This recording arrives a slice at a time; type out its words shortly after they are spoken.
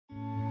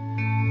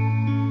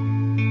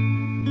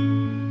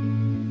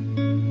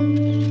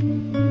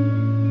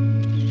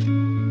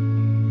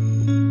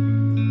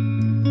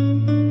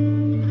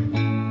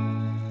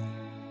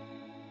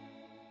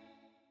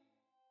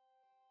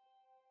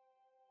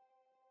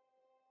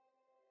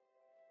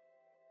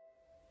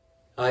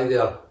Hi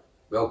there,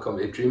 welcome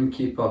to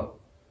DreamKeeper.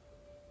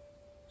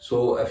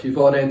 So if you've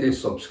already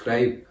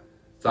subscribed,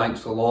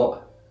 thanks a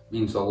lot,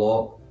 means a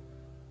lot.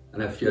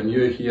 And if you're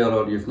new here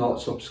or you've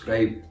not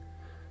subscribed,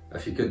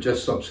 if you could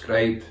just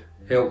subscribe,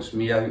 helps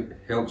me out,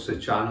 helps the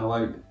channel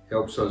out,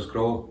 helps us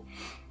grow.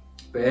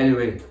 But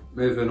anyway,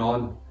 moving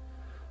on.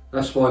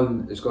 This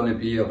one is going to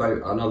be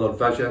about another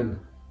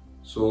vision.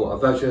 So a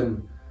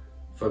vision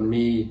for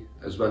me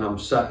is when I'm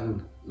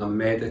sitting and I'm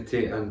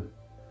meditating,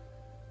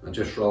 I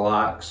just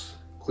relax,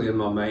 clear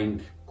my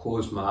mind,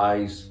 close my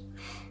eyes,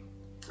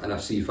 and I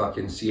see if I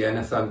can see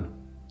anything.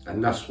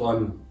 And this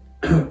one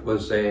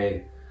was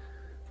a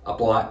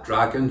black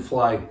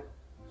dragonfly.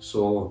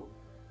 So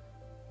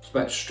it's a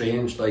bit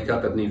strange, like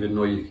I didn't even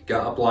know you could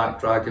get a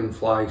black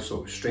dragonfly, so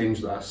it was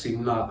strange that I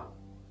seen that.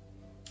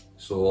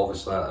 So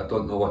obviously I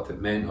don't know what it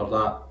meant or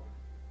that,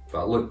 but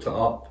I looked it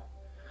up.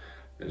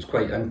 It's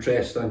quite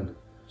interesting.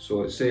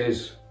 So it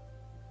says,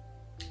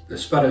 the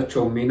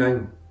spiritual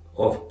meaning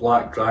of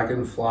black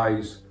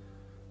dragonflies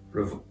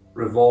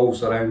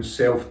revolves around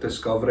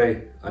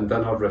self-discovery and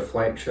inner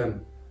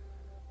reflection.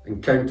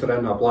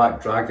 Encountering a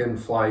black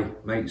dragonfly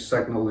might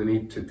signal the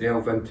need to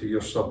delve into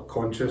your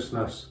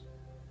subconsciousness,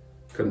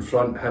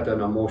 confront hidden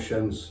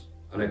emotions,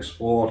 and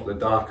explore the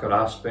darker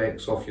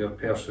aspects of your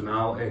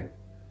personality.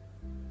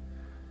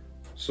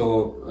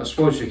 So I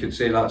suppose you could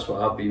say that's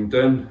what I've been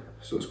doing.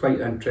 So it's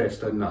quite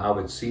interesting that I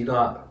would see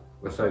that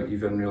without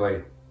even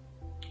really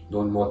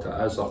knowing what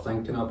it is or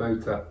thinking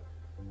about it.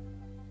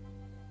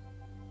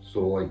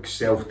 So like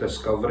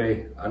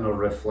self-discovery, inner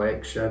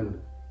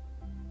reflection,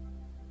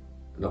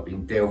 and I've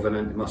been delving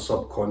into my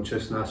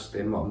subconsciousness,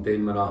 doing what I'm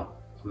doing when I'm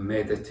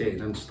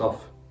meditating and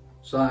stuff.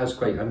 So that is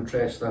quite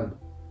interesting.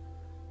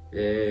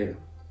 And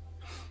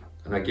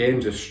again,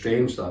 just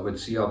strange that I would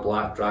see a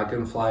black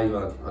dragonfly,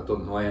 but I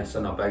don't know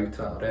anything about it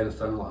or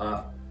anything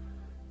like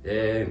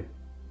that.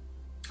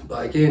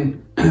 But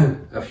again,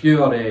 if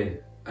you are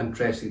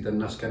interested in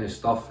this kind of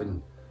stuff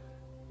and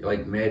you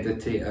like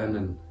meditating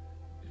and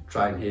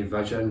try and have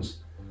visions,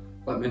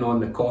 let me know in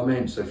the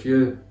comments if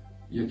you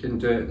can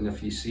do it, and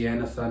if you see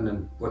anything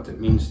and what it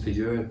means to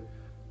you,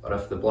 or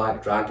if the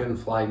black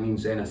dragonfly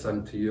means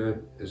anything to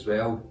you as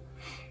well.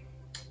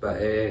 But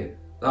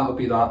that'll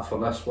be that for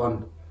this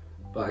one.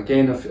 But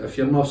again, if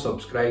you're not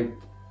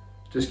subscribed,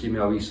 just give me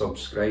a wee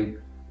subscribe,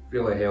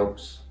 really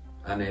helps.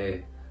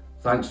 And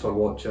thanks for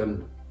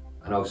watching,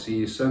 and I'll see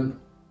you soon.